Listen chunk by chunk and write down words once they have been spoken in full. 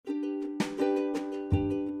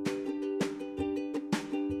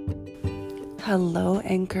Hello,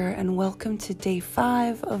 Anchor, and welcome to day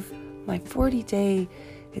 5 of my 40-day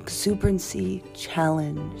exuberancy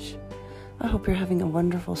challenge. I hope you're having a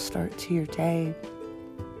wonderful start to your day.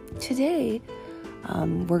 Today,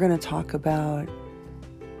 we're going to talk about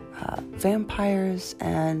vampires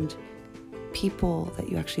and people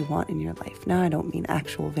that you actually want in your life. Now, I don't mean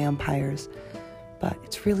actual vampires, but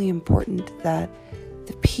it's really important that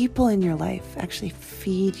the people in your life actually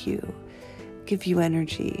feed you, give you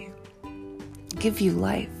energy, give you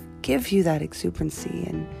life, give you that exuberancy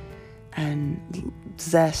and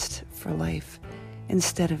zest for life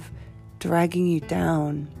instead of dragging you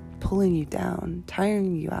down, pulling you down,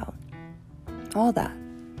 tiring you out, all that.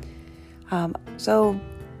 So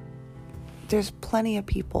there's plenty of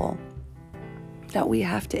people that we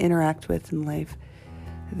have to interact with in life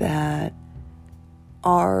that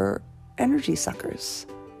are energy suckers,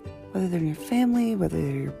 whether they're your family, whether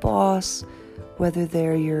they're your boss, whether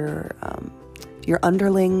they're your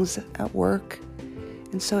underlings at work.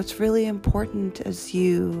 And so it's really important as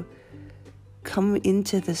you come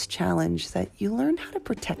into this challenge that you learn how to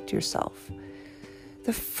protect yourself.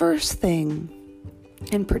 The first thing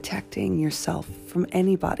in protecting yourself from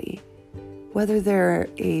anybody, whether they're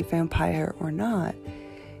a vampire or not,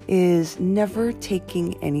 is never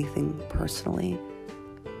taking anything personally.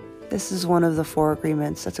 This is one of the 4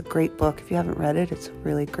 agreements. That's a great book. If you haven't read it, it's a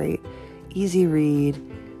really great, easy read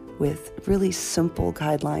with really simple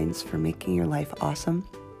guidelines for making your life awesome.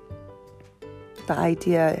 The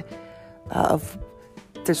idea of,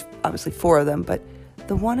 there's obviously 4 of them, but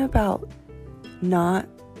the one about not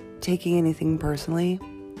taking anything personally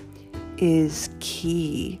is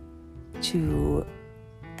key to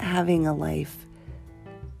having a life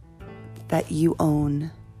that you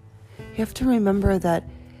own. You have to remember that,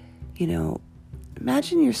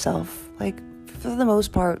 imagine yourself, like, for the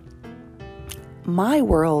most part, my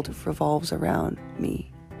world revolves around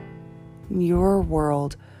me. Your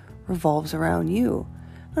world revolves around you.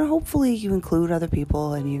 And hopefully you include other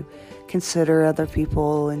people and you consider other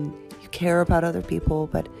people and you care about other people,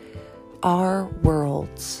 but our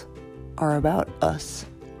worlds are about us.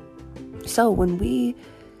 So when we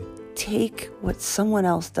take what someone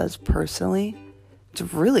else does personally, it's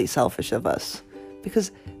really selfish of us,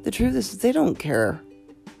 because the truth is they don't care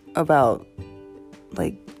about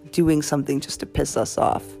doing something just to piss us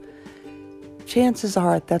off. Chances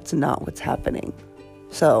are that's not what's happening.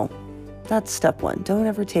 So that's step 1. Don't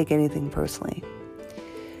ever take anything personally.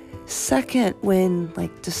 Second, when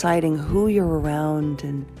deciding who you're around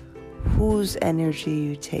and whose energy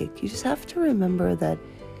you take, you just have to remember that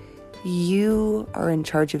you are in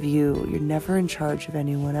charge of you. You're never in charge of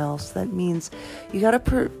anyone else. That means you got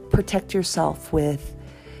to protect yourself with,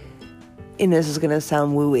 and this is going to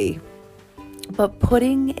sound wooey, but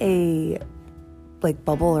putting a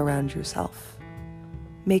bubble around yourself,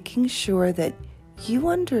 making sure that you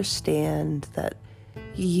understand that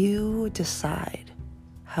you decide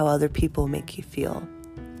how other people make you feel.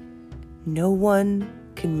 No one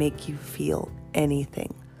can make you feel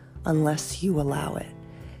anything unless you allow it.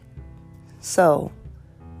 So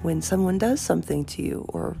when someone does something to you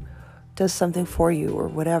or does something for you or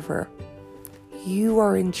whatever, you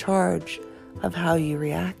are in charge of how you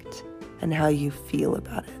react and how you feel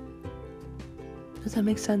about it. Does that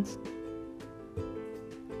make sense?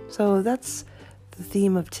 So that's the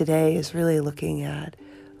theme of today, is really looking at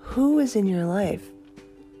who is in your life.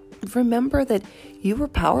 Remember that you are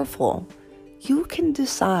powerful. You can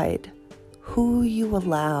decide who you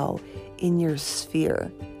allow in your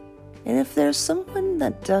sphere. And if there's someone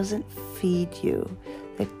that doesn't feed you,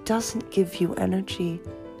 that doesn't give you energy,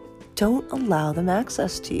 don't allow them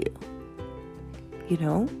access to you.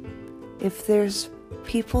 If there's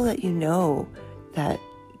people that that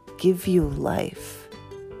give you life,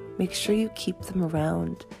 make sure you keep them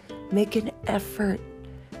around. Make an effort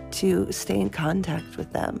to stay in contact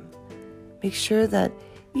with them. Make sure that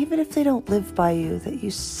even if they don't live by you, that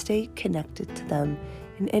you stay connected to them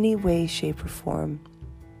in any way, shape, or form.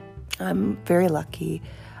 I'm very lucky.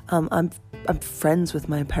 I'm friends with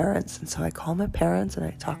my parents, and so I call my parents and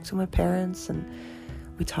I talk to my parents and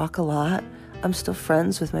we talk a lot. I'm still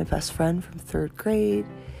friends with my best friend from 3rd grade.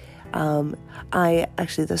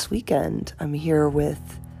 This weekend, I'm here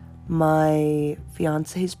with my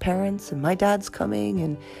fiance's parents, and my dad's coming,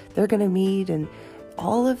 and they're going to meet, and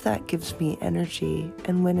all of that gives me energy.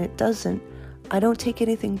 And when it doesn't, I don't take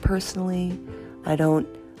anything personally. I don't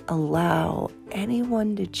allow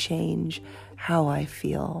anyone to change how I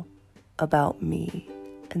feel about me.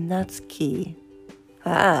 And that's key.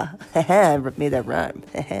 I made that rhyme.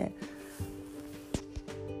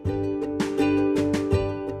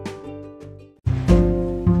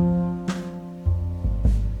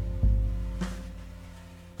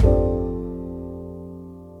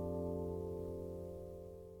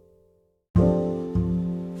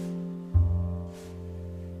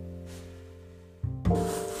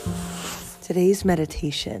 Today's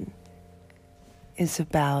meditation is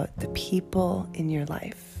about the people in your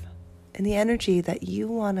life and the energy that you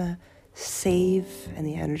want to save and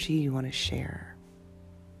the energy you want to share.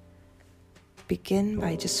 Begin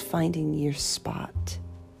by just finding your spot.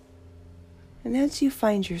 And as you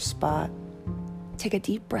find your spot, take a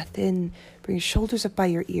deep breath in, bring your shoulders up by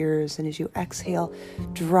your ears, and as you exhale,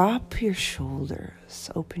 drop your shoulders,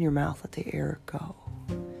 open your mouth, let the air go.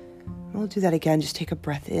 And we'll do that again. Just take a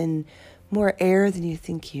breath in, more air than you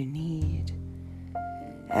think you need.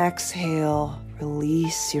 Exhale,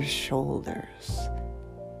 release your shoulders,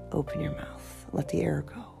 open your mouth, let the air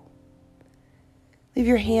go. Leave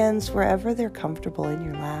your hands wherever they're comfortable in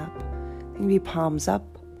your lap. They can be palms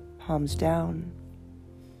up, palms down.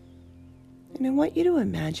 And I want you to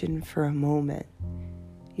imagine for a moment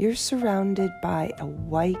you're surrounded by a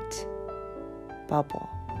white bubble.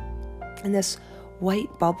 And this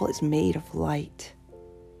white bubble is made of light.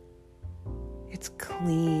 It's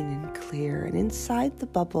clean and clear. And inside the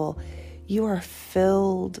bubble, you are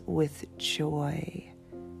filled with joy,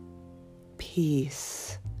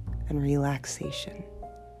 peace, and relaxation.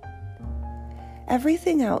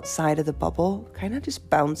 Everything outside of the bubble kind of just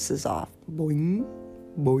bounces off. Boing,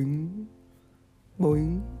 boing,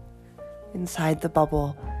 boing. Inside the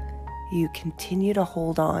bubble, you continue to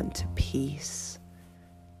hold on to peace,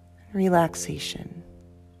 relaxation,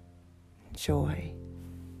 joy.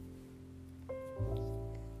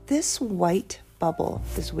 This white bubble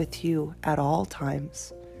is with you at all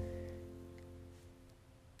times.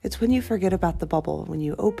 It's when you forget about the bubble, when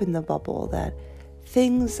you open the bubble, that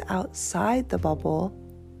things outside the bubble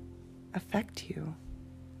affect you.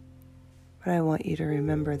 But I want you to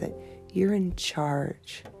remember that you're in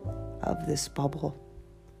charge of this bubble.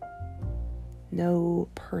 No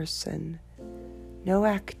person, no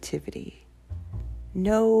activity,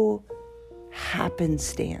 no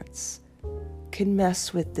happenstance can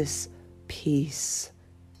mess with this peace,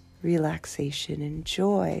 relaxation, and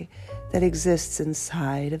joy that exists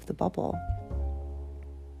inside of the bubble.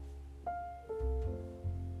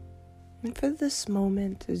 And for this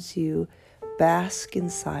moment, as you bask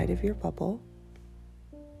inside of your bubble,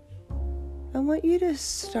 I want you to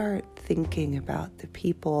start thinking about the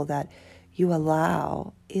people that you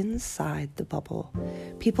allow inside the bubble,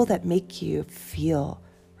 people that make you feel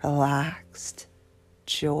relaxed,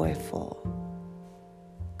 joyful,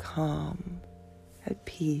 calm, at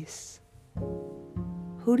peace.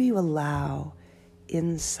 Who do you allow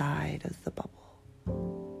inside of the bubble?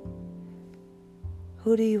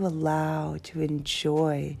 Who do you allow to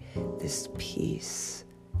enjoy this peace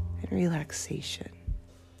and relaxation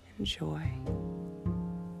and joy?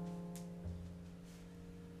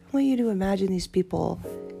 I want you to imagine these people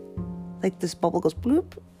like this bubble goes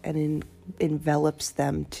bloop and envelops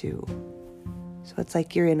them too. So it's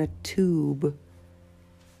like you're in a tube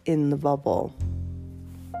in the bubble.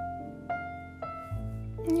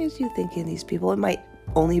 And as you think in these people, it might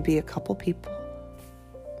only be a couple people.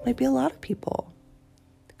 It might be a lot of people.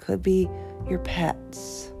 It could be your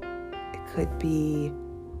pets. It could be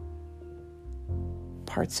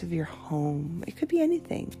parts of your home. It could be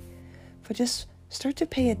anything. But just start to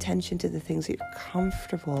pay attention to the things that you're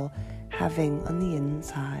comfortable having on the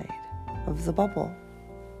inside of the bubble.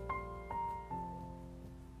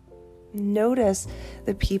 Notice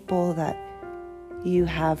the people that you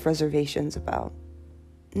have reservations about.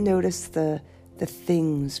 Notice the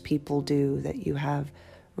things people do that you have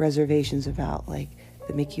reservations about, like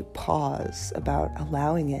that make you pause about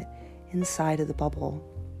allowing it inside of the bubble.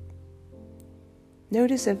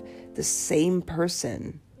 Notice if the same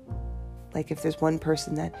person, like if there's one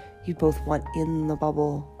person that you both want in the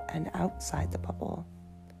bubble and outside the bubble.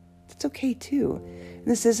 It's okay too. And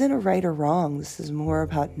this isn't a right or wrong. This is more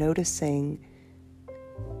about noticing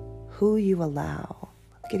who you allow,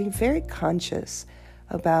 getting very conscious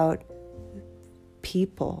about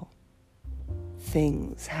people,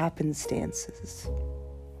 things, happenstances,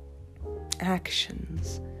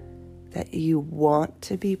 actions that you want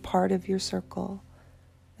to be part of your circle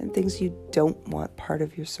and things you don't want part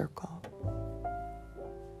of your circle.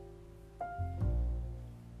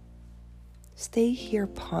 Stay here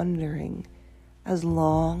pondering as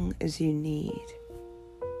long as you need.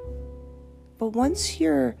 But once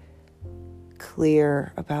you're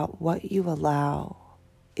clear about what you allow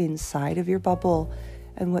inside of your bubble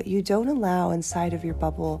and what you don't allow inside of your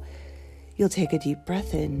bubble, you'll take a deep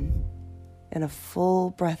breath in and a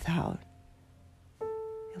full breath out.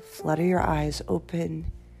 You'll flutter your eyes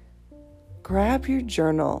open, grab your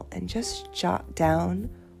journal, and just jot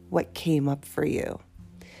down what came up for you.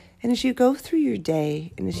 And as you go through your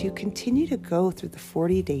day, and as you continue to go through the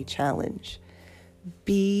 40-day challenge,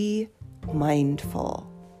 be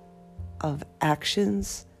mindful of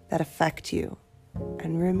actions that affect you.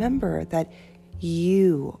 And remember that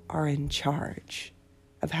you are in charge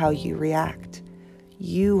of how you react.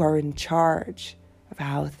 You are in charge of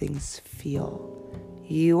how things feel.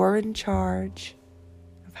 You are in charge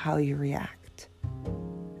of how you react.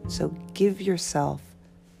 So give yourself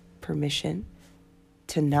permission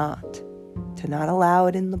to not allow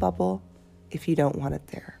it in the bubble if you don't want it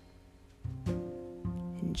there.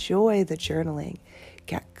 Enjoy the journaling.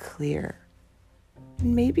 Get clear.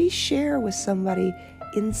 And maybe share with somebody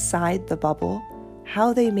inside the bubble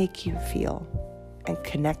how they make you feel and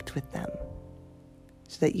connect with them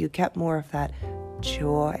so that you get more of that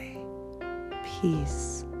joy,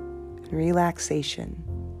 peace, and relaxation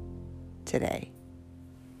today.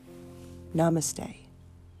 Namaste.